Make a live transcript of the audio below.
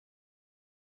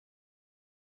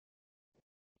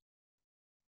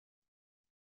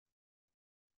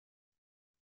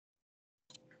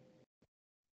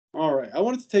All right, I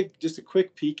wanted to take just a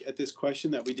quick peek at this question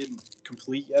that we didn't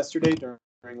complete yesterday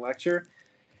during lecture.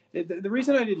 The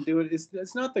reason I didn't do it is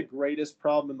it's not the greatest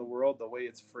problem in the world, the way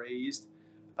it's phrased,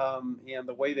 and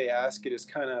the way they ask it is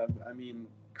kind of, I mean,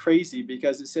 crazy,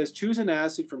 because it says choose an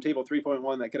acid from table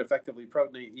 3.1 that could effectively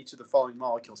protonate each of the following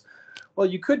molecules. Well,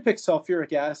 you could pick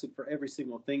sulfuric acid for every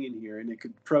single thing in here, and it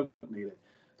could protonate it.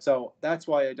 So that's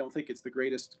why I don't think it's the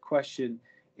greatest question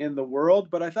in the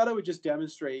world. But I thought I would just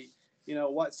demonstrate,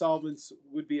 what solvents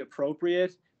would be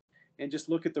appropriate, and just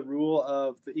look at the rule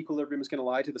of the equilibrium is going to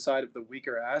lie to the side of the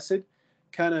weaker acid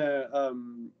kind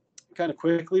of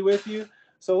quickly with you.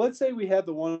 So let's say we had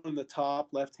the one in the top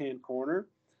left-hand corner.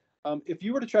 If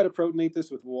you were to try to protonate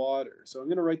this with water, so I'm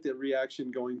going to write the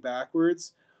reaction going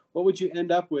backwards, what would you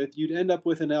end up with? You'd end up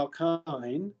with an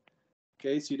alkyne.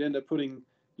 Okay, so you'd end up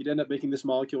making this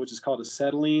molecule, which is called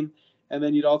acetylene, and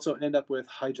then you'd also end up with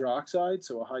hydroxide,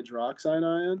 so a hydroxide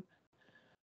ion.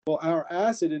 Well, our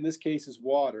acid in this case is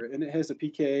water, and it has a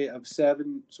pKa of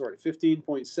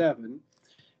 15.7,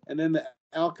 and then the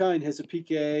alkyne has a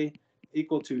pKa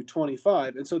equal to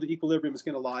 25, and so the equilibrium is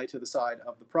going to lie to the side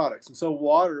of the products. And so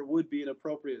water would be an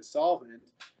appropriate solvent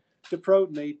to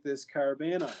protonate this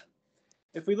carbanion.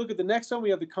 If we look at the next one,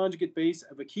 we have the conjugate base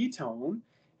of a ketone.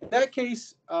 In that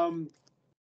case,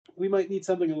 we might need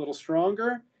something a little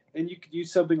stronger, and you could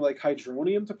use something like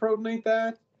hydronium to protonate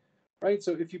that. Right,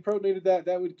 so if you protonated that,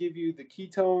 that would give you the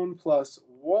ketone plus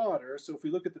water. So if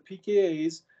we look at the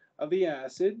pKa's of the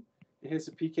acid, it has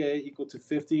a pKa equal to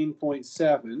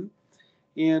 15.7.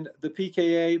 And the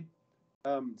pKa,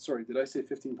 sorry, did I say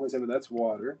 15.7? That's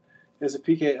water. It has a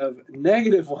pKa of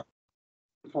negative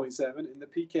 1.7. And the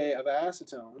pKa of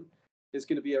acetone is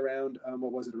going to be around,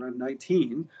 around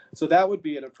 19. So that would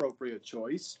be an appropriate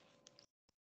choice.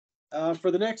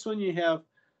 For the next one, you have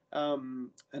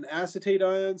an acetate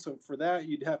ion. So for that,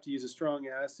 you'd have to use a strong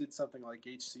acid, something like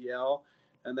HCl,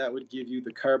 and that would give you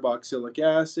the carboxylic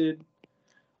acid,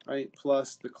 right,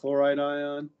 plus the chloride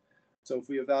ion. So if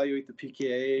we evaluate the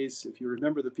pKa's, if you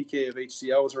remember, the pKa of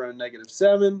HCl was around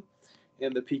 -7,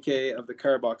 and the pKa of the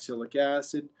carboxylic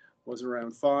acid was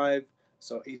around 5.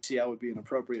 So HCl would be an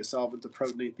appropriate solvent to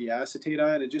protonate the acetate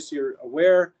ion. And just so you're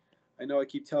aware, I know I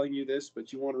keep telling you this,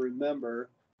 but you want to remember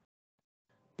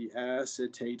the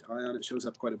acetate ion. It shows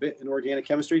up quite a bit in organic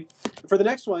chemistry. For the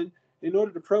next one, in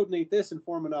order to protonate this and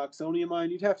form an oxonium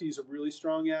ion, you'd have to use a really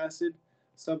strong acid,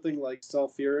 something like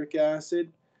sulfuric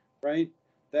acid, right?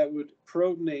 That would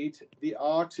protonate the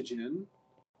oxygen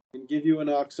and give you an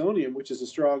oxonium, which is a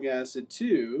strong acid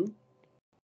too.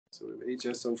 So we have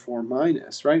HSO4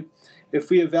 minus, right? If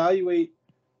we evaluate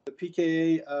the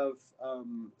pKa of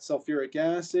sulfuric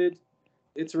acid,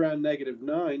 it's around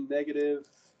 -9,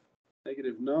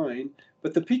 -9,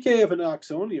 but the pKa of an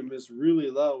oxonium is really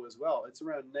low as well. It's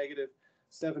around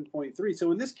 -7.3.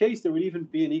 So in this case, there would even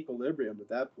be an equilibrium at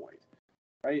that point,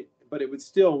 right? But it would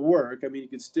still work. I mean, you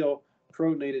could still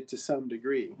protonate it to some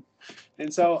degree.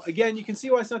 And so again, you can see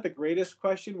why it's not the greatest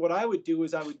question. What I would do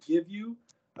is I would give you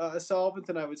a solvent,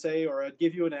 and I would say, or I'd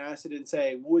give you an acid and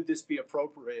say, would this be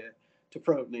appropriate to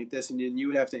protonate this? And then you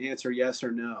would have to answer yes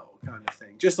or no, kind of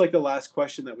thing. Just like the last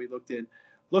question that we looked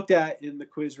at in the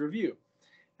quiz review.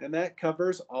 And that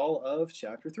covers all of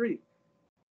chapter 3.